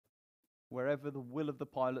wherever the will of the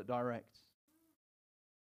pilot directs.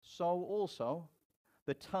 So also,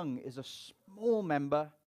 the tongue is a small member,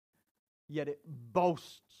 yet it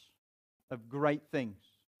boasts of great things.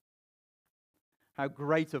 How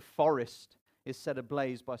great a forest is set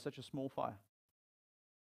ablaze by such a small fire.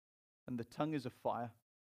 And the tongue is a fire,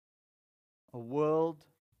 a world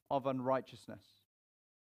of unrighteousness.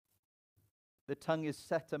 The tongue is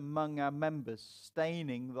set among our members,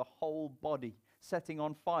 staining the whole body, setting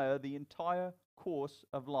on fire the entire course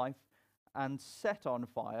of life, and set on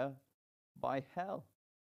fire by hell.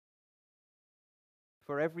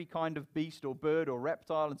 For every kind of beast or bird or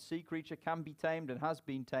reptile and sea creature can be tamed and has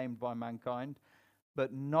been tamed by mankind,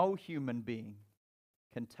 but no human being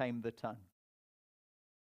can tame the tongue.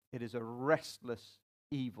 It is a restless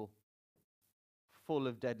evil, full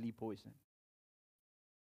of deadly poison.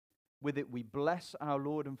 With it we bless our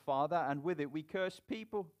Lord and Father, and with it we curse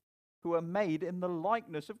people who are made in the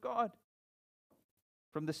likeness of God.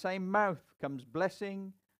 From the same mouth comes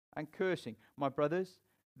blessing and cursing. My brothers,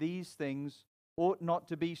 these things ought not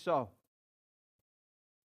to be so.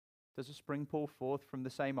 Does a spring pour forth from the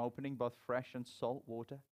same opening both fresh and salt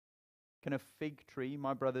water? Can a fig tree,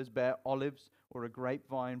 my brothers, bear olives, or a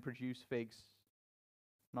grapevine produce figs?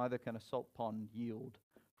 Neither can a salt pond yield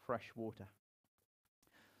fresh water.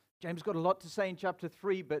 James got a lot to say in chapter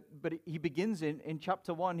 3, but he begins in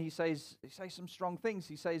chapter 1. He says some strong things.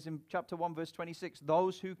 He says in chapter 1, verse 26,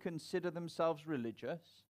 those who consider themselves religious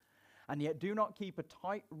and yet do not keep a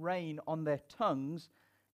tight rein on their tongues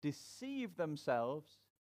deceive themselves,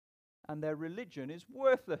 and their religion is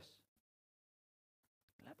worthless.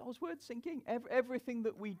 Let those words sink in. Everything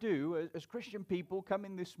that we do as Christian people come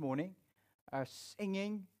in this morning, our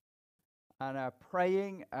singing and our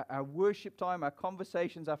praying, our worship time, our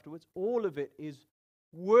conversations afterwards, all of it is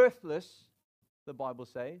worthless, the Bible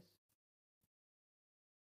says,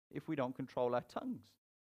 if we don't control our tongues.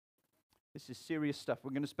 This is serious stuff.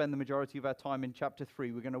 We're going to spend the majority of our time in chapter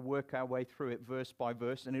 3. We're going to work our way through it verse by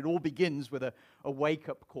verse, and it all begins with a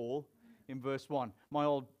wake-up call in verse 1. My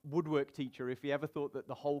old woodwork teacher, if he ever thought that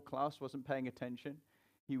the whole class wasn't paying attention,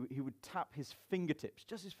 he would tap his fingertips,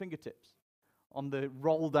 just his fingertips, on the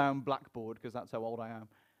roll-down blackboard, because that's how old I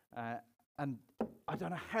am. And I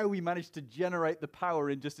don't know how he managed to generate the power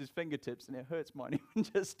in just his fingertips, and it hurts mine even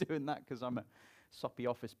just doing that because I'm a soppy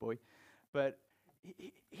office boy. But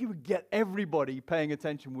he would get everybody paying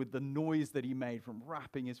attention with the noise that he made from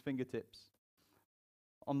wrapping his fingertips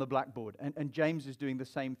on the blackboard. And James is doing the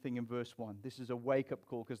same thing in verse 1. This is a wake-up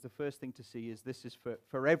call, because the first thing to see is this is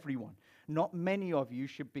for everyone. Not many of you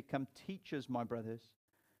should become teachers, my brothers,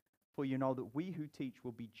 for you know that we who teach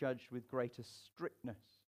will be judged with greater strictness.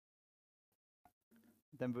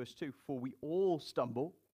 Then verse 2, for we all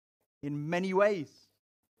stumble in many ways.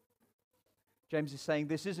 James is saying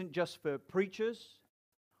this isn't just for preachers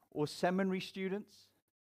or seminary students.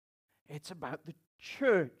 It's about the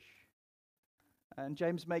church. And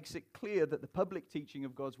James makes it clear that the public teaching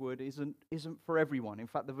of God's word isn't for everyone. In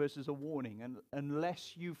fact, the verse is a warning. And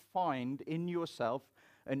unless you find in yourself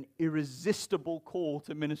an irresistible call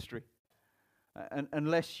to ministry, and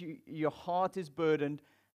unless your heart is burdened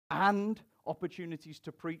and opportunities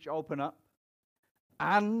to preach open up,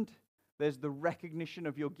 and there's the recognition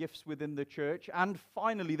of your gifts within the church, and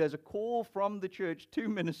finally there's a call from the church to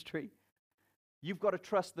ministry, you've got to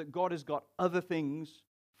trust that God has got other things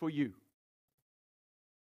for you.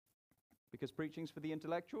 Because preaching's for the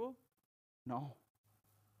intellectual? No.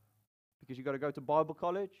 Because you've got to go to Bible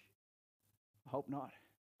college? I hope not.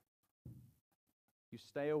 You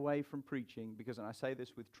stay away from preaching, because, and I say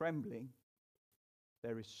this with trembling,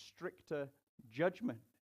 there is stricter judgment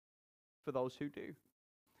for those who do.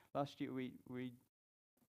 Last year we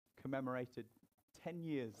commemorated 10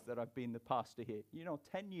 years that I've been the pastor here.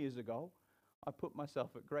 10 years ago, I put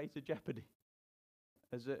myself at greater jeopardy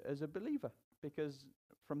as a believer, because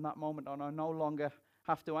from that moment on, I no longer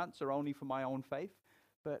have to answer only for my own faith,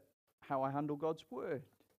 but how I handle God's word,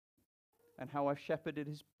 and how I've shepherded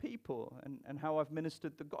his people, and how I've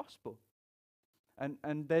ministered the gospel.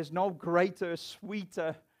 And there's no greater,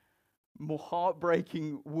 sweeter, more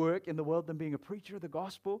heartbreaking work in the world than being a preacher of the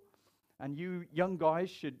gospel. And you young guys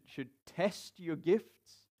should test your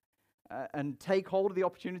gifts and take hold of the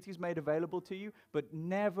opportunities made available to you, but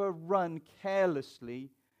never run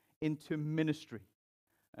carelessly into ministry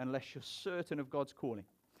unless you're certain of God's calling.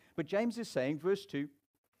 But James is saying, verse 2,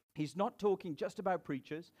 he's not talking just about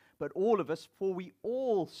preachers, but all of us, for we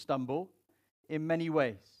all stumble in many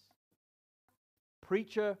ways.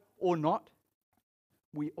 Preacher or not,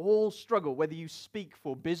 we all struggle, whether you speak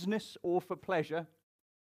for business or for pleasure.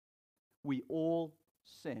 We all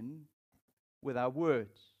sin with our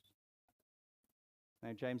words.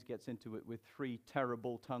 Now, James gets into it with 3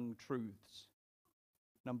 terrible tongue truths.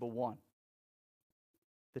 Number 1,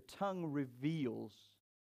 the tongue reveals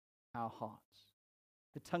our hearts.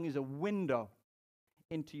 The tongue is a window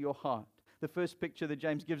into your heart. The first picture that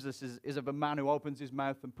James gives us is of a man who opens his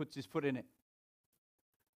mouth and puts his foot in it.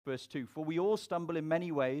 Verse 2, for we all stumble in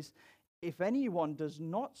many ways. If anyone does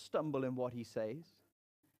not stumble in what he says,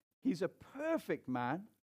 he's a perfect man,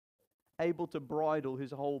 able to bridle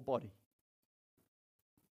his whole body.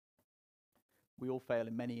 We all fail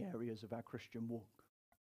in many areas of our Christian walk.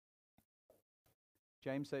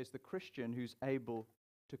 James says the Christian who's able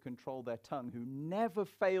to control their tongue, who never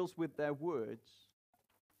fails with their words,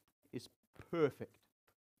 is perfect.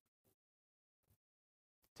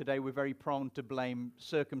 Today we're very prone to blame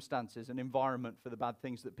circumstances and environment for the bad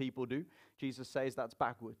things that people do. Jesus says that's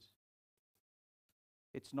backwards.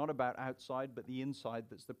 It's not about outside, but the inside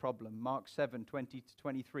that's the problem. Mark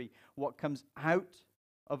 7:20-23. What comes out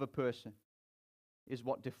of a person is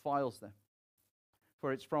what defiles them.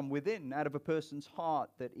 For it's from within, out of a person's heart,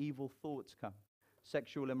 that evil thoughts come.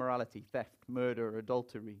 Sexual immorality, theft, murder,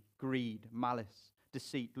 adultery, greed, malice,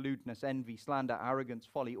 deceit, lewdness, envy, slander, arrogance,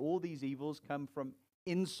 folly. All these evils come from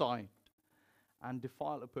inside and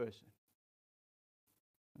defile a person.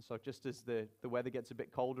 And so just as the weather gets a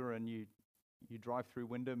bit colder and you drive through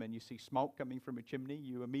Wyndham and you see smoke coming from a chimney,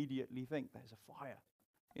 you immediately think there's a fire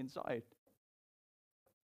inside.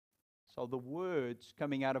 So the words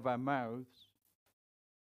coming out of our mouths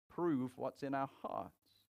prove what's in our hearts.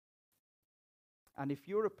 And if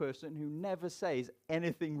you're a person who never says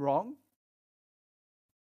anything wrong,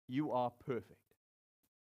 you are perfect.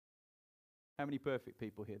 How many perfect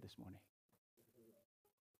people here this morning?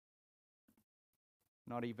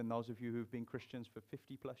 Not even those of you who've been Christians for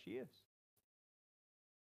 50 plus years.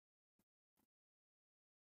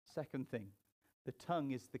 Second thing, the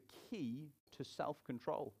tongue is the key to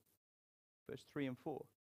self-control. Verse 3 and 4.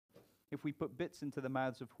 If we put bits into the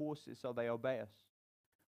mouths of horses so they obey us,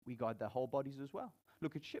 we guide their whole bodies as well.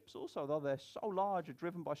 Look at ships also, though they're so large and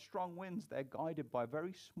driven by strong winds, they're guided by a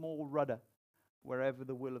very small rudder wherever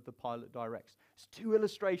the will of the pilot directs. There's 2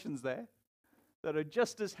 illustrations there that are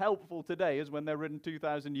just as helpful today as when they're written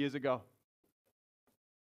 2,000 years ago.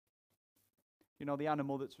 You know, the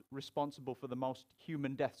animal that's responsible for the most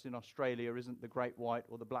human deaths in Australia isn't the great white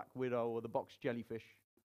or the black widow or the box jellyfish.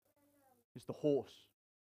 It's the horse.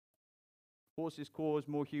 Horses cause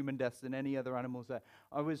more human deaths than any other animals there.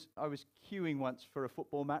 I was queuing once for a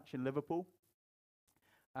football match in Liverpool,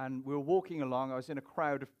 and we were walking along. I was in a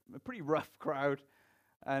crowd, a pretty rough crowd,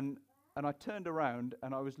 and I turned around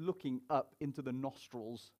and I was looking up into the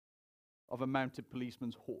nostrils of a mounted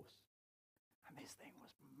policeman's horse, and this thing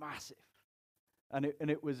was massive, and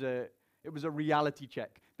it was a reality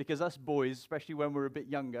check, because us boys, especially when we're a bit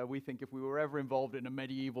younger, we think if we were ever involved in a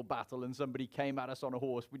medieval battle and somebody came at us on a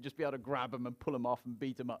horse, we'd just be able to grab them and pull them off and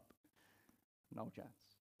beat them up. No chance.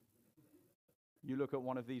 You look at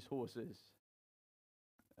one of these horses,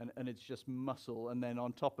 and it's just muscle, and then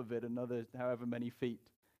on top of it, another however many feet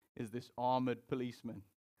is this armored policeman.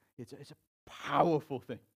 It's a powerful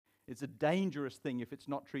thing. It's a dangerous thing if it's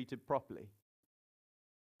not treated properly.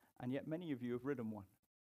 And yet many of you have ridden one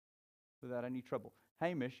without any trouble.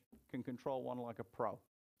 Hamish can control one like a pro,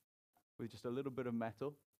 with just a little bit of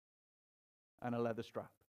metal and a leather strap.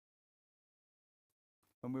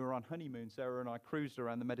 When we were on honeymoon, Sarah and I cruised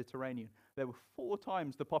around the Mediterranean. There were 4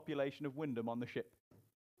 times the population of Wyndham on the ship.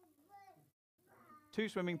 2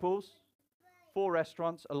 swimming pools, 4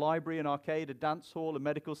 restaurants, a library, an arcade, a dance hall, a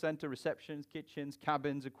medical center, receptions, kitchens,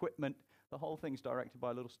 cabins, equipment. The whole thing's directed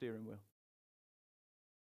by a little steering wheel.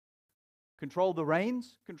 Control the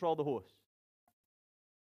reins, control the horse.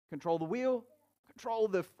 Control the wheel, control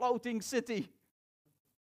the floating city.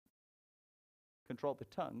 Control the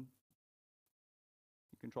tongue,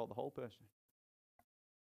 you control the whole person.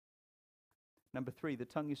 Number 3, the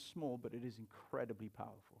tongue is small, but it is incredibly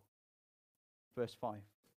powerful. Verse 5.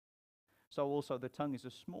 So also the tongue is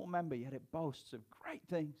a small member, yet it boasts of great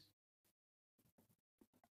things.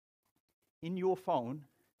 In your phone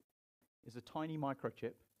is a tiny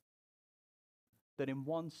microchip that in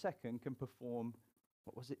 1 second can perform,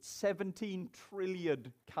 17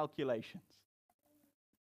 trillion calculations.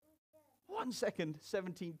 1 second,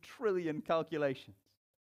 17 trillion calculations.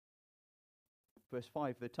 Verse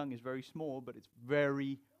 5, the tongue is very small, but it's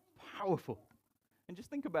very powerful. And just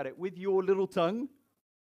think about it, with your little tongue,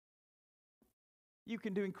 you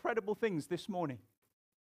can do incredible things this morning.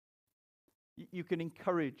 You can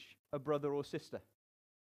encourage a brother or sister.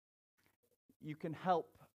 You can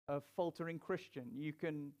help a faltering Christian. You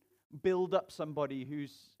can build up somebody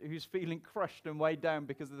who's feeling crushed and weighed down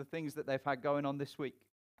because of the things that they've had going on this week.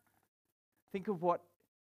 Think of what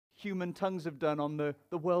human tongues have done on the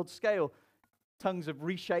world scale. Tongues have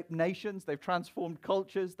reshaped nations, they've transformed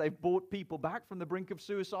cultures, they've brought people back from the brink of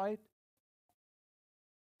suicide.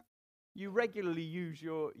 You regularly use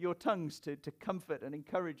your tongues to comfort and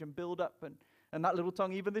encourage and build up. And that little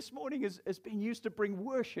tongue, even this morning, has been used to bring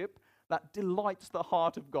worship that delights the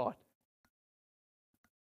heart of God.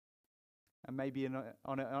 And maybe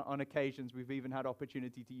on occasions, we've even had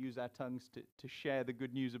opportunity to use our tongues to share the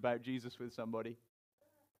good news about Jesus with somebody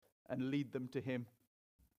and lead them to Him.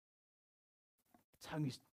 The tongue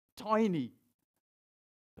is tiny,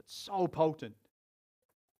 but so potent.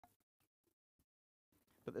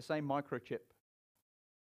 But the same microchip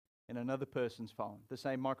in another person's phone, the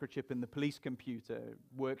same microchip in the police computer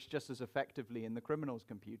works just as effectively in the criminal's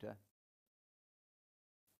computer.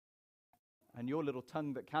 And your little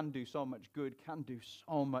tongue that can do so much good can do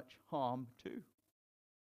so much harm too.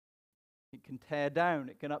 It can tear down,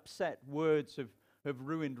 it can upset. Words have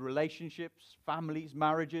ruined relationships, families,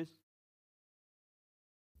 marriages.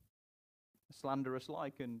 A slanderous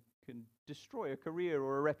lie can destroy a career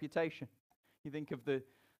or a reputation. You think of the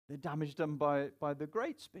damage done by the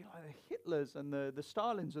greats, like the Hitlers and the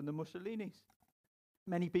Stalins and the Mussolinis.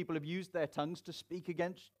 Many people have used their tongues to speak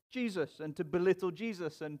against Jesus and to belittle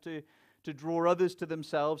Jesus and to draw others to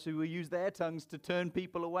themselves, who will use their tongues to turn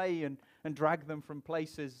people away and drag them from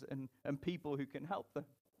places and people who can help them.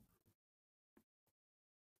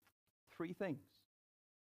 Three things.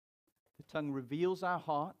 The tongue reveals our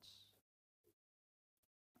hearts.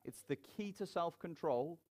 It's the key to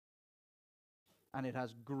self-control. And it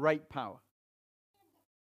has great power.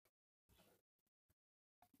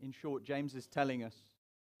 In short, James is telling us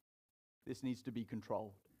this needs to be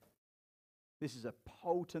controlled. This is a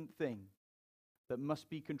potent thing that must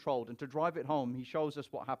be controlled. And to drive it home, he shows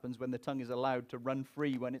us what happens when the tongue is allowed to run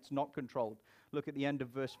free when it's not controlled. Look at the end of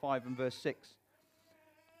verse 5 and verse 6.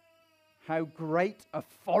 How great a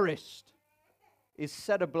forest is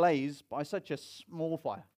set ablaze by such a small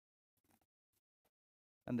fire.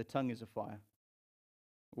 And the tongue is a fire.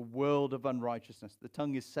 A world of unrighteousness. The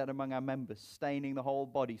tongue is set among our members, staining the whole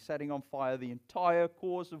body, setting on fire the entire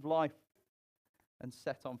course of life, and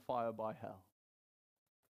set on fire by hell.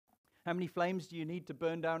 How many flames do you need to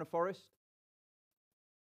burn down a forest?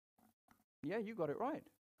 Yeah, you got it right.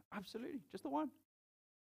 Absolutely. Just the one.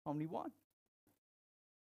 Only one.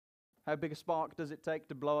 How big a spark does it take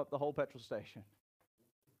to blow up the whole petrol station?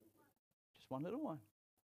 Just one little one.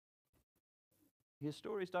 You hear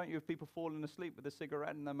stories, don't you, of people falling asleep with a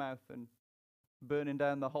cigarette in their mouth and burning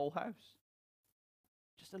down the whole house?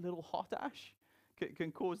 Just a little hot ash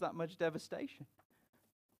can cause that much devastation.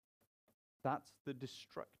 That's the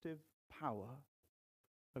destructive power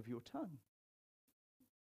of your tongue.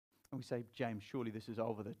 And we say, James, surely this is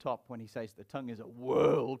over the top when he says the tongue is a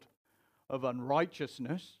world of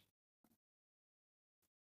unrighteousness.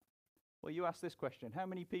 Well, you ask this question. How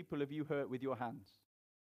many people have you hurt with your hands?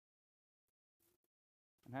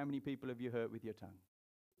 And how many people have you hurt with your tongue?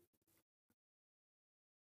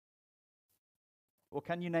 Or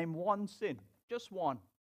can you name one sin, just one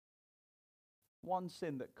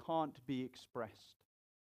sin that can't be expressed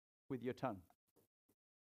with your tongue?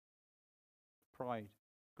 Pride,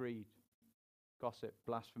 greed, gossip,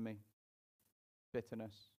 blasphemy,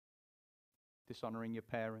 bitterness, dishonoring your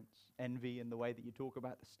parents, envy in the way that you talk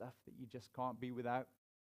about the stuff that you just can't be without.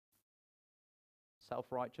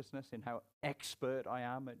 Self-righteousness in how expert I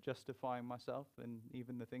am at justifying myself and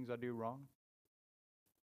even the things I do wrong.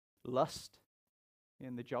 Lust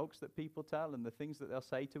in the jokes that people tell and the things that they'll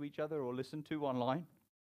say to each other or listen to online.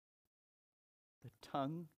 The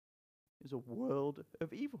tongue is a world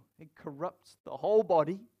of evil. It corrupts the whole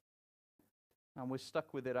body, and we're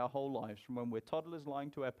stuck with it our whole lives, from when we're toddlers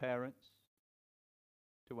lying to our parents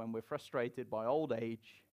to when we're frustrated by old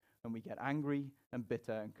age and we get angry and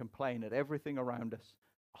bitter and complain at everything around us.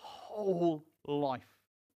 A whole life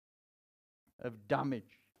of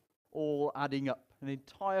damage, all adding up. An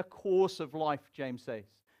entire course of life, James says,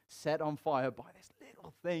 set on fire by this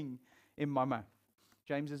little thing in my mouth.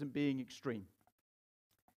 James isn't being extreme.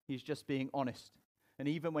 He's just being honest. And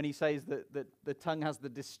even when he says that the tongue has the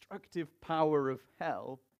destructive power of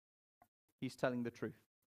hell, he's telling the truth.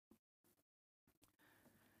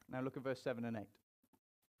 Now look at verse 7 and 8.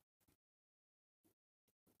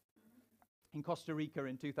 In Costa Rica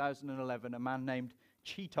in 2011, a man named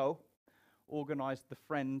Chito organized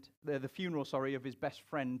the funeral of his best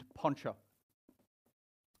friend, Poncho.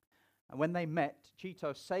 And when they met,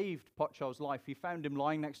 Chito saved Poncho's life. He found him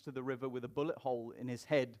lying next to the river with a bullet hole in his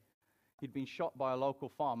head. He'd been shot by a local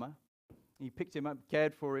farmer. He picked him up,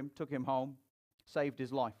 cared for him, took him home, saved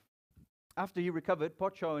his life. After he recovered,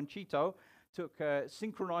 Pocho and Chito took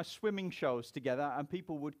synchronized swimming shows together, and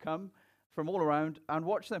people would come from all around and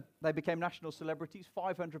watch them. They became national celebrities.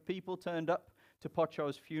 500 people turned up to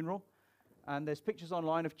Pocho's funeral, and there's pictures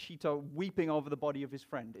online of Chito weeping over the body of his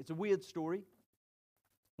friend. It's a weird story.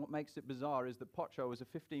 What makes it bizarre is that Pocho was a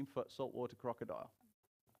 15-foot saltwater crocodile.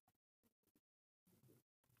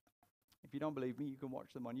 If you don't believe me, you can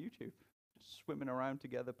watch them on YouTube. Just swimming around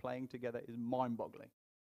together, playing together is mind-boggling.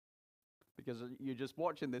 Because you're just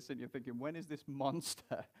watching this and you're thinking, when is this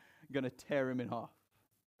monster going to tear him in half?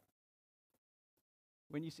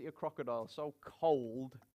 When you see a crocodile so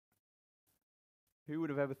cold, who would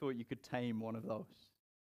have ever thought you could tame one of those?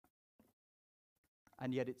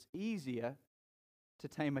 And yet it's easier to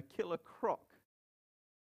tame a killer croc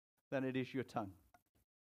than it is your tongue.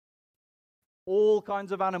 All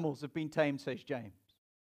kinds of animals have been tamed, says James.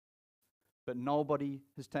 But nobody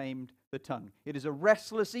has tamed the tongue. It is a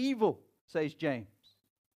restless evil, says James.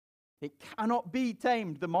 It cannot be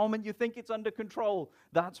tamed. The moment you think it's under control,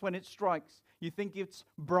 that's when it strikes. You think it's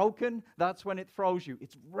broken, that's when it throws you.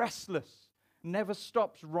 It's restless, never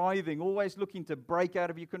stops writhing, always looking to break out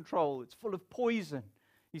of your control. It's full of poison,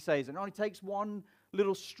 he says. It only takes one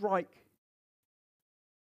little strike,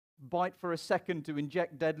 bite for a second to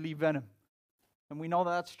inject deadly venom. And we know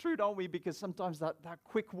that's true, don't we? Because sometimes that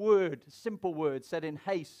quick word, simple word, said in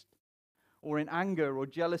haste or in anger or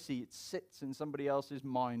jealousy, it sits in somebody else's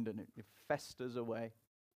mind and it festers away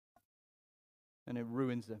and it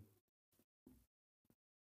ruins them.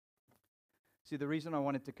 See, the reason I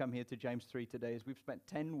wanted to come here to James 3 today is we've spent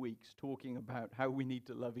 10 weeks talking about how we need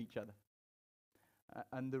to love each other.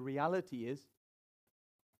 And the reality is,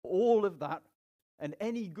 all of that and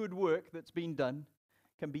any good work that's been done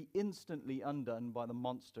can be instantly undone by the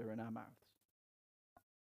monster in our mouths.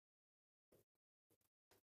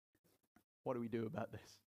 What do we do about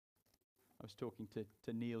this? I was talking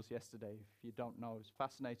to Niels yesterday. If you don't know, it was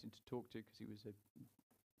fascinating to talk to because he was a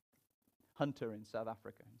hunter in South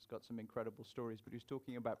Africa. He's got some incredible stories, but he was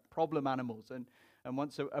talking about problem animals. And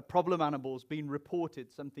once a problem animal's been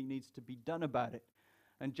reported, something needs to be done about it.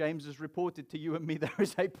 And James has reported to you and me there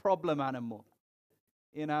is a problem animal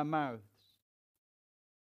in our mouths.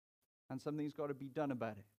 And something's got to be done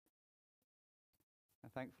about it.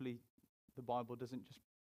 And thankfully, the Bible doesn't just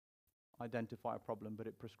identify a problem, but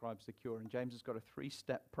it prescribes the cure. And James has got a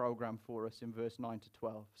 3-step program for us in verse 9 to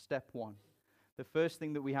 12. Step 1. The first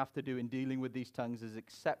thing that we have to do in dealing with these tongues is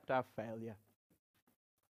accept our failure.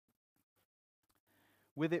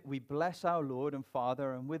 With it we bless our Lord and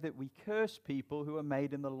Father, and with it we curse people who are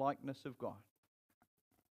made in the likeness of God.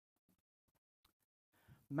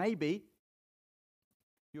 Maybe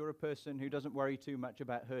you're a person who doesn't worry too much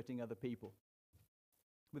about hurting other people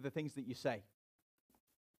with the things that you say.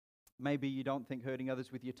 Maybe you don't think hurting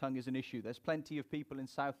others with your tongue is an issue. There's plenty of people in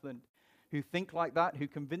Southland who think like that, who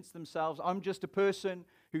convince themselves, I'm just a person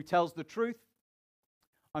who tells the truth.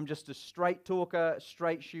 I'm just a straight talker,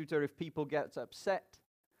 straight shooter. If people get upset,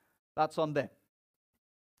 that's on them.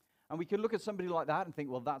 And we can look at somebody like that and think,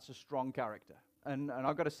 well, that's a strong character. And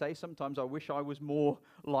I've got to say, sometimes I wish I was more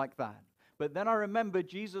like that. But then I remember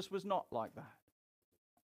Jesus was not like that.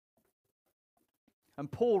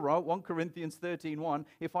 And Paul wrote, 1 Corinthians 13:1,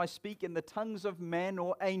 if I speak in the tongues of men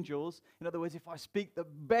or angels, in other words, if I speak the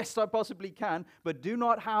best I possibly can, but do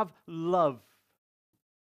not have love,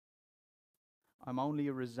 I'm only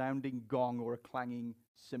a resounding gong or a clanging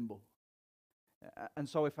cymbal. And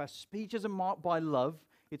so if our speech isn't marked by love,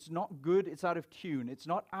 it's not good, it's out of tune. It's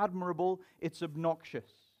not admirable, it's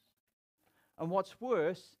obnoxious. And what's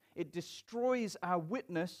worse, it destroys our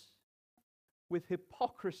witness with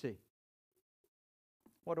hypocrisy.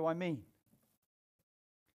 What do I mean?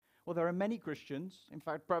 Well, there are many Christians, in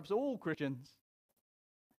fact, perhaps all Christians,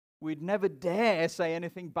 we'd never dare say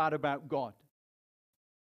anything bad about God.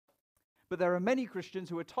 But there are many Christians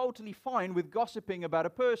who are totally fine with gossiping about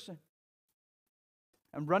a person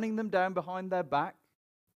and running them down behind their back,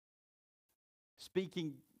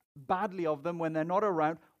 speaking badly of them when they're not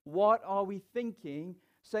around. What are we thinking?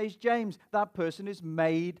 Says James, that person is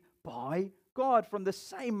made by God. From the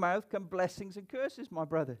same mouth come blessings and curses, my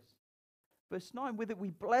brothers. Verse 9, with it we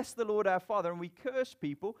bless the Lord our Father and we curse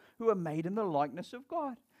people who are made in the likeness of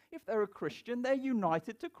God. If they're a Christian, they're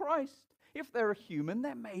united to Christ. If they're a human,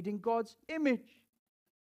 they're made in God's image.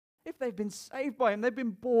 If they've been saved by Him, they've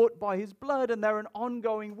been bought by His blood, and they're an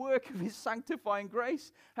ongoing work of His sanctifying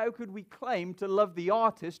grace. How could we claim to love the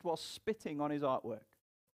artist while spitting on his artwork?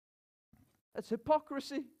 That's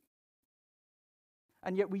hypocrisy.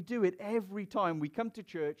 And yet we do it every time we come to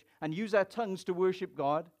church and use our tongues to worship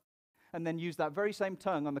God, and then use that very same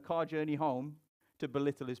tongue on the car journey home to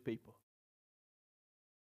belittle his people.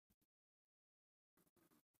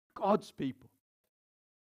 God's people.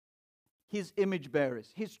 His image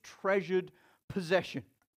bearers, his treasured possession.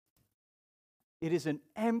 It is an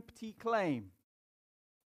empty claim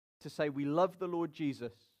to say we love the Lord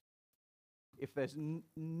Jesus if there's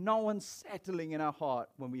no unsettling in our heart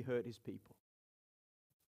when we hurt his people.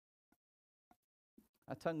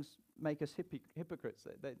 Our tongues make us hypocrites.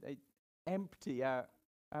 They empty our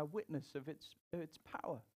witness of its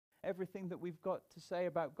power. Everything that we've got to say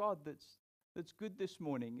about God that's good this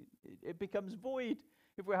morning, it becomes void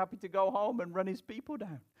if we're happy to go home and run his people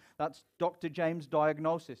down. That's Dr. James'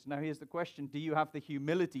 diagnosis. Now here's the question: do you have the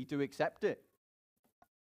humility to accept it?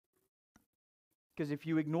 Because if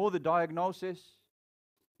you ignore the diagnosis,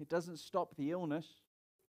 it doesn't stop the illness.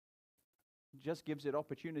 It just gives it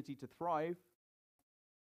opportunity to thrive.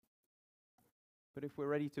 But if we're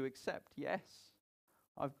ready to accept, yes,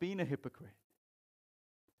 I've been a hypocrite,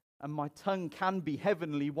 and my tongue can be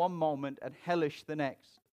heavenly one moment and hellish the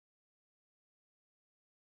next,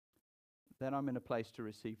 then I'm in a place to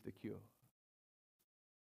receive the cure.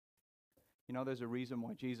 You know, there's a reason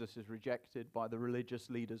why Jesus is rejected by the religious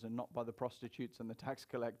leaders and not by the prostitutes and the tax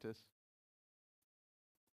collectors.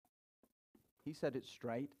 He said it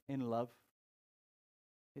straight, in love.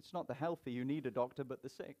 It's not the healthy who need a doctor, but the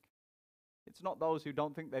sick. It's not those who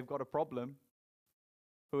don't think they've got a problem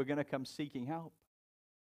who are going to come seeking help,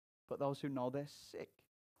 but those who know they're sick.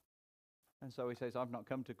 And so he says, I've not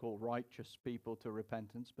come to call righteous people to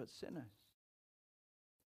repentance, but sinners.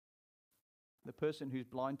 The person who's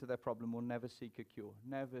blind to their problem will never seek a cure,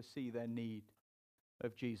 never see their need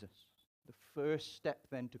of Jesus. The first step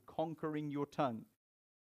then to conquering your tongue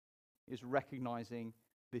is recognizing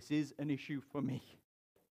this is an issue for me.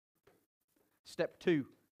 Step 2,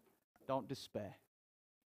 don't despair.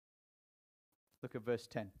 Look at verse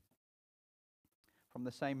 10. From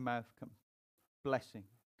the same mouth come blessing,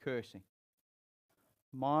 cursing.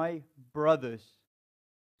 My brothers,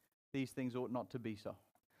 these things ought not to be so.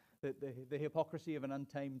 The hypocrisy of an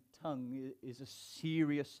untamed tongue is a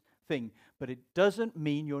serious thing, but it doesn't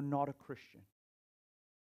mean you're not a Christian.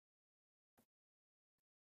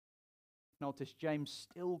 Notice James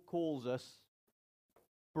still calls us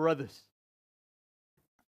brothers.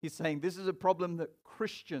 He's saying this is a problem that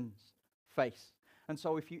Christians face. And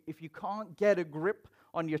so if you can't get a grip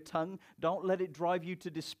on your tongue, don't let it drive you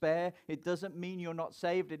to despair. It doesn't mean you're not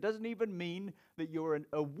saved. It doesn't even mean that you're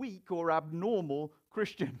a weak or abnormal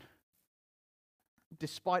Christian.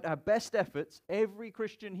 Despite our best efforts, every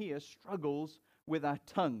Christian here struggles with our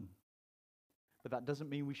tongue. But that doesn't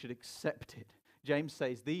mean we should accept it. James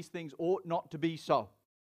says these things ought not to be so.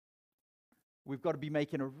 We've got to be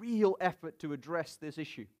making a real effort to address this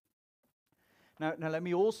issue. Now let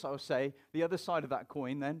me also say the other side of that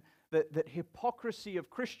coin then, that hypocrisy of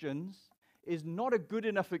Christians is not a good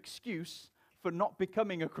enough excuse for not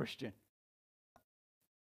becoming a Christian.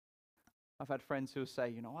 I've had friends who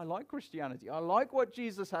say, I like Christianity. I like what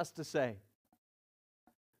Jesus has to say.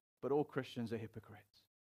 But all Christians are hypocrites.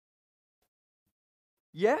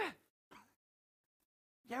 Yeah,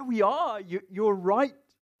 we are. You're right.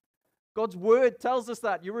 God's word tells us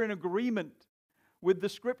that. You're in agreement with the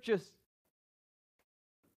scriptures.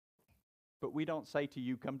 But we don't say to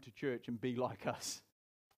you, come to church and be like us.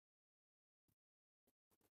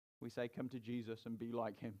 We say, come to Jesus and be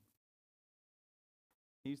like him.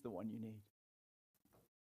 He's the one you need.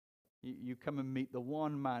 You come and meet the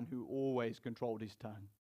one man who always controlled his tongue.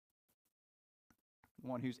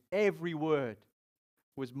 One whose every word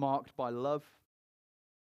was marked by love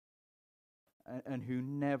and who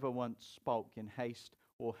never once spoke in haste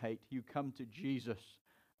or hate. You come to Jesus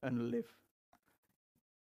and live.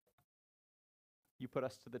 You put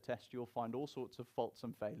us to the test, you'll find all sorts of faults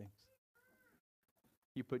and failings.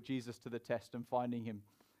 You put Jesus to the test and find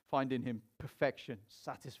in him perfection,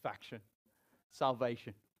 satisfaction,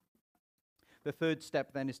 salvation. The third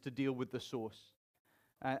step then is to deal with the source.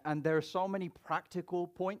 And there are so many practical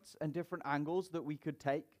points and different angles that we could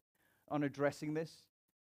take on addressing this.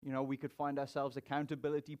 We could find ourselves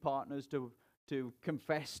accountability partners to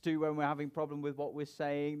confess to when we're having a problem with what we're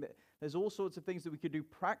saying. There's all sorts of things that we could do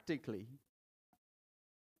practically.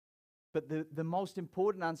 But the most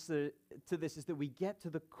important answer to this is that we get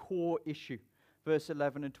to the core issue. Verse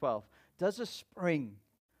 11 and 12. Does a spring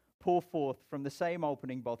pour forth from the same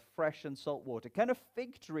opening both fresh and salt water? Can a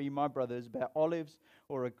fig tree, my brothers, bear olives,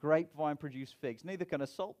 or a grapevine produce figs? Neither can a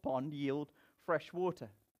salt pond yield fresh water.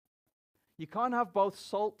 You can't have both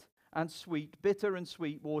salt and sweet, bitter and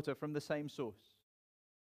sweet water from the same source.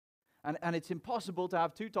 And it's impossible to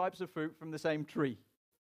have two types of fruit from the same tree.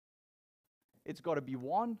 It's got to be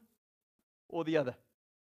one or the other.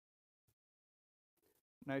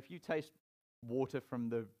 Now, if you taste water from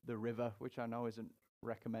the river, which I know isn't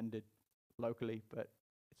recommended locally, but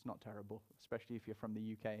it's not terrible, especially if you're from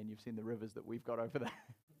the UK and you've seen the rivers that we've got over there.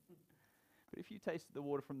 But if you tasted the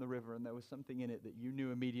water from the river and there was something in it that you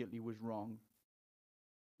knew immediately was wrong,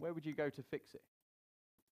 where would you go to fix it?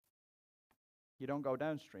 You don't go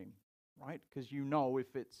downstream, right? Because you know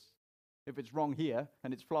if it's wrong here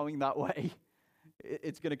and it's flowing that way,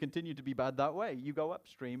 it's going to continue to be bad that way. You go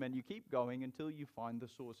upstream and you keep going until you find the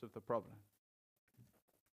source of the problem.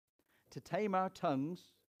 To tame our tongues,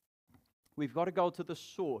 we've got to go to the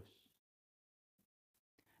source.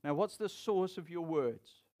 Now, what's the source of your words?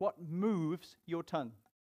 What moves your tongue?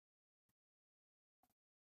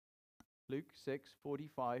 Luke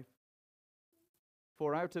 6:45.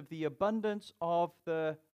 For out of the abundance of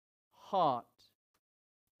the heart,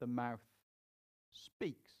 the mouth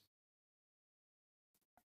speaks.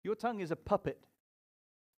 Your tongue is a puppet,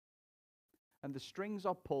 and the strings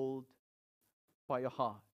are pulled by your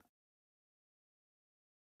heart.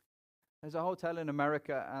 There's a hotel in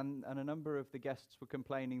America, and a number of the guests were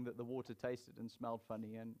complaining that the water tasted and smelled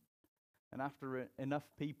funny, and after enough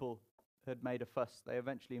people had made a fuss, they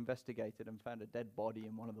eventually investigated and found a dead body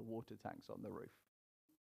in one of the water tanks on the roof.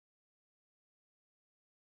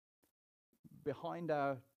 Behind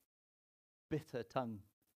our bitter tongue,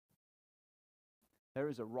 there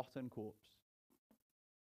is a rotten corpse.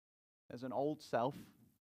 There's an old self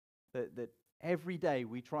that every day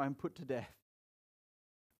we try and put to death,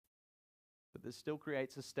 but that still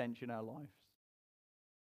creates a stench in our lives.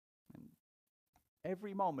 And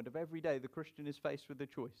every moment of every day, the Christian is faced with a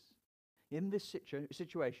choice. In this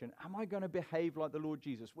situation, am I going to behave like the Lord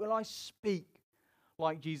Jesus? Will I speak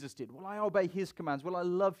like Jesus did? Will I obey his commands? Will I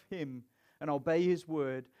love him and obey his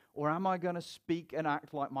word? Or am I going to speak and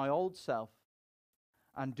act like my old self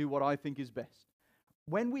and do what I think is best?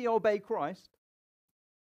 When we obey Christ,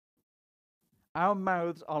 our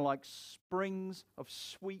mouths are like springs of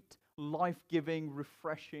sweet, life-giving,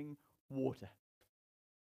 refreshing water.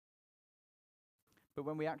 But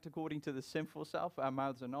when we act according to the sinful self, our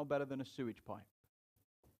mouths are no better than a sewage pipe.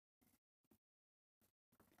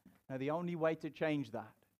 Now, the only way to change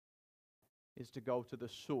that is to go to the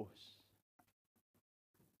source.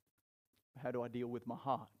 How do I deal with my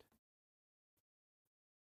heart?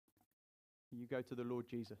 You go to the Lord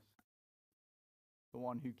Jesus, the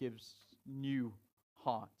one who gives new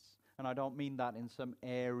hearts. And I don't mean that in some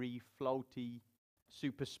airy, floaty,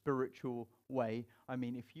 super spiritual way. I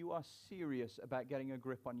mean, if you are serious about getting a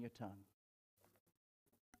grip on your tongue,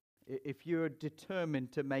 if you're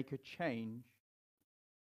determined to make a change,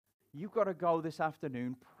 you've got to go this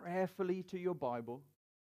afternoon prayerfully to your Bible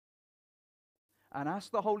and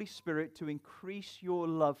ask the Holy Spirit to increase your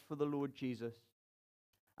love for the Lord Jesus.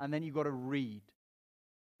 And then you've got to read.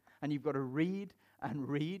 And you've got to read and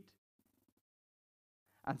read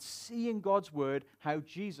and see in God's word how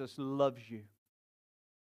Jesus loves you.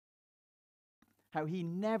 How he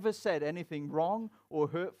never said anything wrong or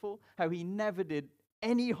hurtful. How he never did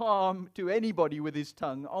any harm to anybody with his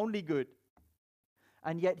tongue, only good.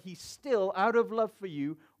 And yet he still, out of love for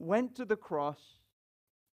you, went to the cross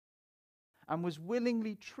and was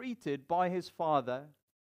willingly treated by his Father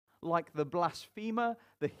like the blasphemer,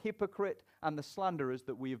 the hypocrite, and the slanderers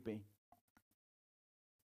that we have been.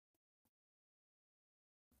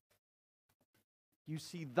 You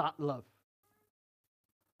see that love.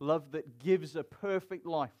 Love that gives a perfect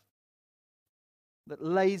life, that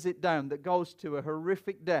lays it down, that goes to a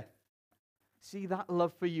horrific death. See that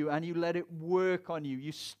love for you, and you let it work on you.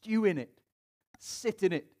 You stew in it, sit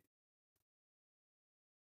in it,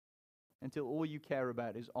 until all you care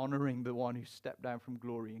about is honoring the one who stepped down from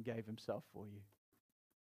glory and gave himself for you.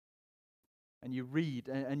 And you read,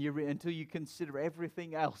 and you read until you consider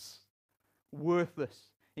everything else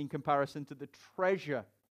worthless in comparison to the treasure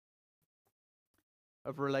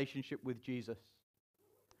of relationship with Jesus.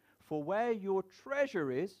 For where your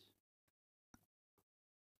treasure is,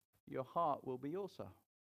 your heart will be also.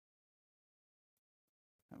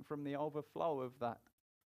 And from the overflow of that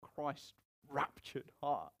Christ-raptured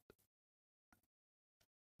heart,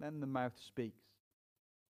 then the mouth speaks.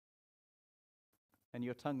 And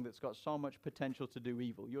your tongue that's got so much potential to do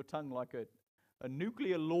evil, your tongue like a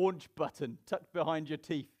nuclear launch button tucked behind your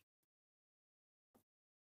teeth,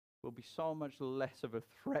 will be so much less of a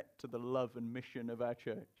threat to the love and mission of our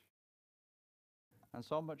church. And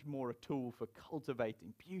so much more a tool for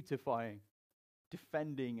cultivating, beautifying,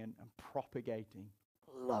 defending, and propagating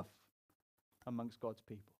love amongst God's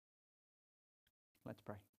people. Let's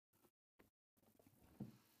pray.